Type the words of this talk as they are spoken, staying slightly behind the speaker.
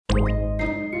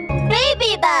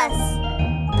Baby bus!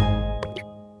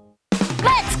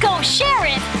 Let's go,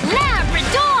 Sheriff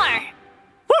Labrador!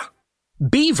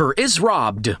 Beaver is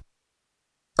robbed.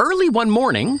 Early one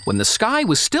morning, when the sky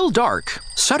was still dark,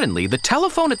 suddenly the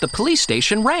telephone at the police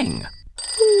station rang.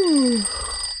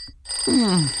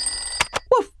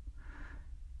 Woof.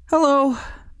 Hello,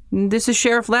 this is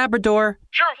Sheriff Labrador.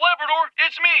 Sheriff Labrador,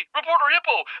 it's me, Reporter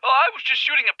Hippo. I was just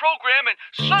shooting a program and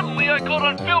suddenly I caught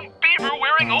on film Beaver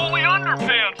wearing only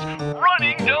underpants,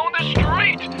 running down the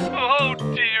street. Oh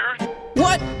dear.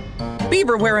 What?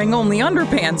 Beaver wearing only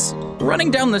underpants,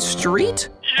 running down the street?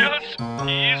 Yes,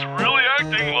 he's really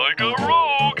acting like a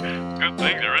rogue. Good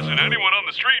thing there isn't anyone on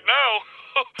the street now.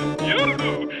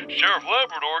 Yoo-hoo! Sheriff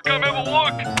Labrador, come have a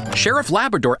look. Sheriff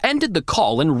Labrador ended the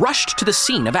call and rushed to the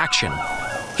scene of action.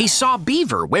 He saw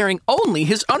Beaver wearing only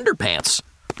his underpants,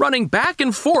 running back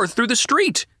and forth through the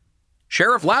street.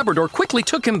 Sheriff Labrador quickly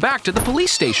took him back to the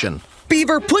police station.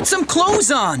 Beaver, put some clothes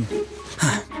on!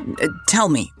 Tell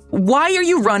me, why are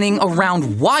you running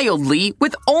around wildly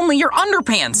with only your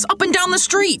underpants up and down the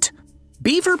street?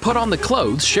 Beaver put on the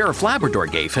clothes Sheriff Labrador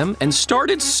gave him and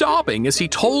started sobbing as he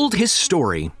told his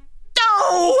story.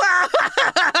 Oh!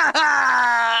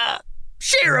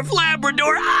 Sheriff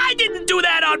Labrador, I didn't do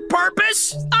that on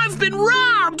purpose. I've been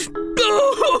robbed.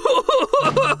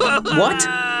 What?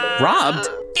 Robbed?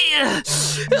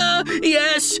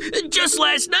 Yes, just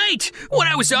last night. When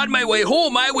I was on my way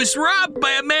home, I was robbed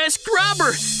by a masked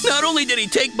robber. Not only did he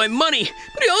take my money,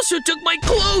 but he also took my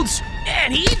clothes.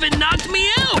 And he even knocked me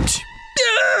out.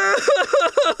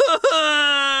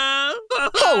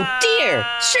 Oh dear!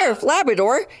 Sheriff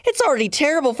Labrador, it's already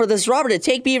terrible for this robber to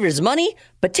take Beaver's money,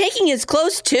 but taking his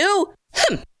clothes too?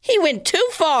 He went too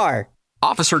far!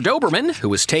 Officer Doberman, who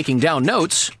was taking down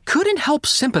notes, couldn't help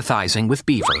sympathizing with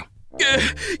Beaver.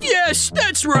 Yes,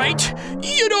 that's right.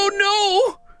 You don't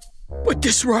know. But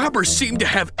this robber seemed to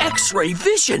have X-ray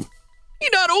vision. He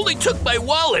not only took my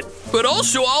wallet, but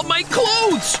also all my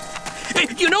clothes.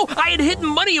 You know, I had hidden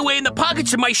money away in the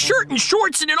pockets of my shirt and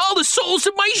shorts and in all the soles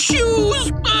of my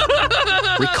shoes.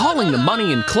 Recalling the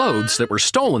money and clothes that were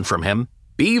stolen from him,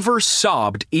 Beaver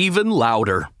sobbed even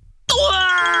louder.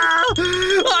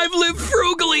 I've lived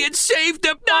frugally and saved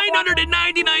up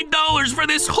 $999 for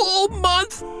this whole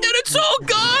month, and it's all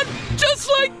gone just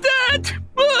like that.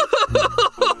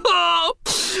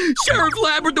 Sheriff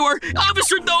Labrador,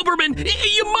 Officer Doberman,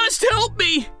 you must help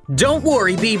me. Don't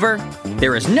worry, Beaver.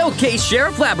 There is no case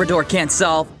Sheriff Labrador can't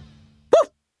solve. Woof!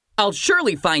 I'll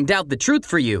surely find out the truth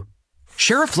for you.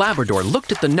 Sheriff Labrador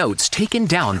looked at the notes taken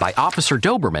down by Officer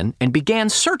Doberman and began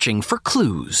searching for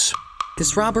clues.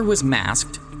 This robber was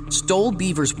masked, stole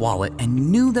Beaver's wallet,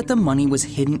 and knew that the money was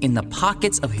hidden in the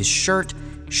pockets of his shirt,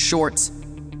 shorts,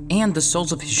 and the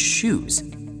soles of his shoes.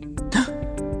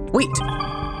 Wait,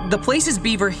 the places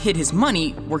Beaver hid his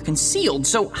money were concealed,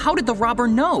 so how did the robber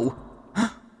know?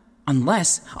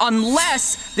 Unless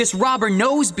this robber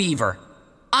knows Beaver.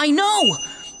 I know!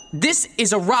 This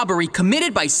is a robbery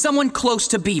committed by someone close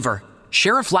to Beaver.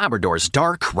 Sheriff Labrador's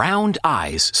dark, round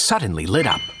eyes suddenly lit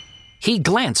up. He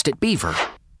glanced at Beaver.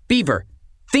 Beaver,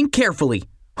 think carefully.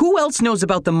 Who else knows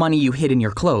about the money you hid in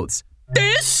your clothes?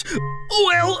 This?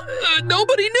 Well,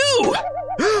 nobody knew.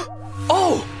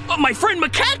 Oh, my friend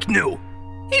Macaque knew.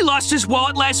 He lost his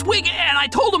wallet last week, and I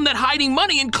told him that hiding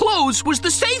money in clothes was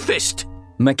the safest.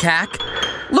 Macaque?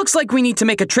 Looks like we need to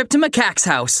make a trip to Macaque's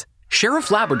house.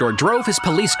 Sheriff Labrador drove his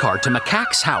police car to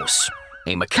Macaque's house.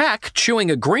 A macaque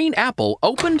chewing a green apple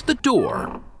opened the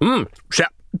door.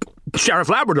 Sheriff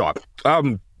Labrador,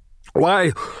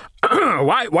 why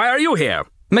are you here?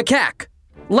 Macaque,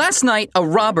 last night a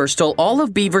robber stole all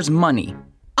of Beaver's money.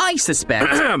 I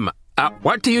suspect...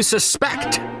 What do you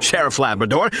suspect, Sheriff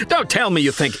Labrador? Don't tell me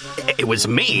you think it was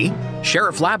me.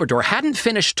 Sheriff Labrador hadn't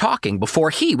finished talking before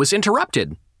he was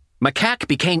interrupted. Macaque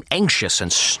became anxious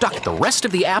and stuck the rest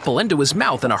of the apple into his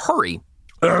mouth in a hurry.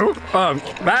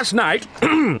 Last night,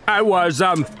 I was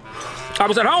at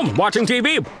home watching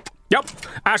TV. Yep,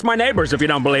 ask my neighbors if you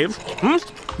don't believe.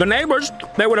 The neighbors,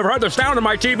 they would have heard the sound of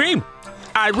my TV.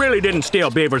 I really didn't steal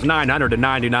Beaver's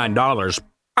 $999.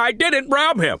 I didn't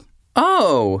rob him.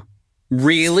 Oh,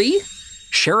 really?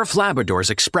 Sheriff Labrador's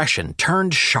expression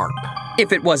turned sharp.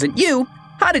 If it wasn't you,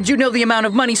 how did you know the amount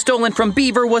of money stolen from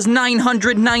Beaver was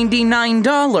 $999?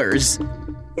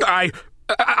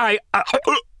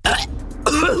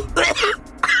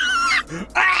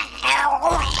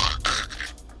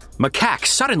 Macaque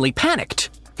suddenly panicked.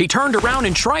 He turned around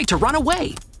and tried to run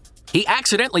away. He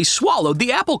accidentally swallowed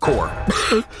the apple core.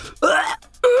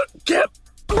 Can't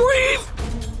breathe.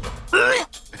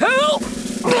 Help!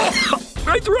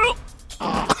 My throat.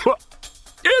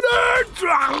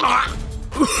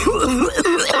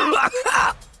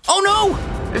 Oh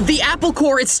no! The apple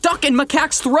core is stuck in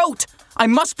Macaque's throat! I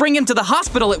must bring him to the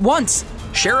hospital at once!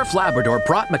 Sheriff Labrador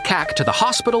brought Macaque to the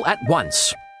hospital at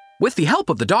once. With the help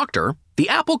of the doctor, the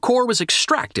apple core was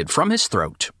extracted from his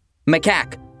throat.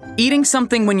 Macaque, eating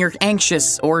something when you're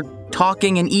anxious or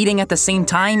talking and eating at the same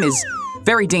time is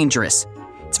very dangerous.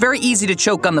 It's very easy to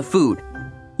choke on the food.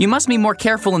 You must be more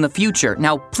careful in the future.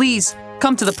 Now, please,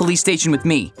 come to the police station with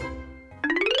me.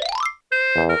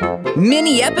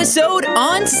 Mini episode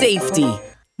on safety.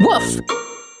 Woof!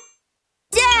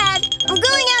 Dad, I'm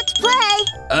going out to play.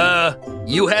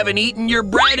 You haven't eaten your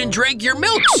bread and drank your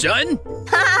milk, son.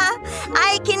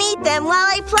 I can eat them while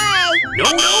I play.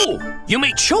 No, you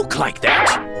may choke like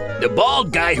that. The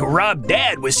bald guy who robbed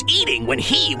Dad was eating when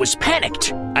he was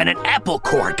panicked, and an apple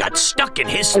core got stuck in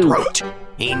his throat.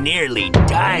 He nearly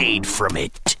died from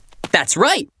it. That's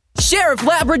right. Sheriff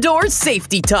Labrador's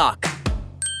Safety Talk.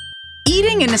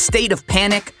 Eating in a state of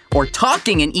panic or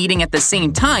talking and eating at the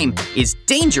same time is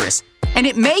dangerous, and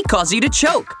it may cause you to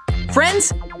choke.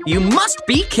 Friends, you must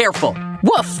be careful.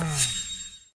 Woof!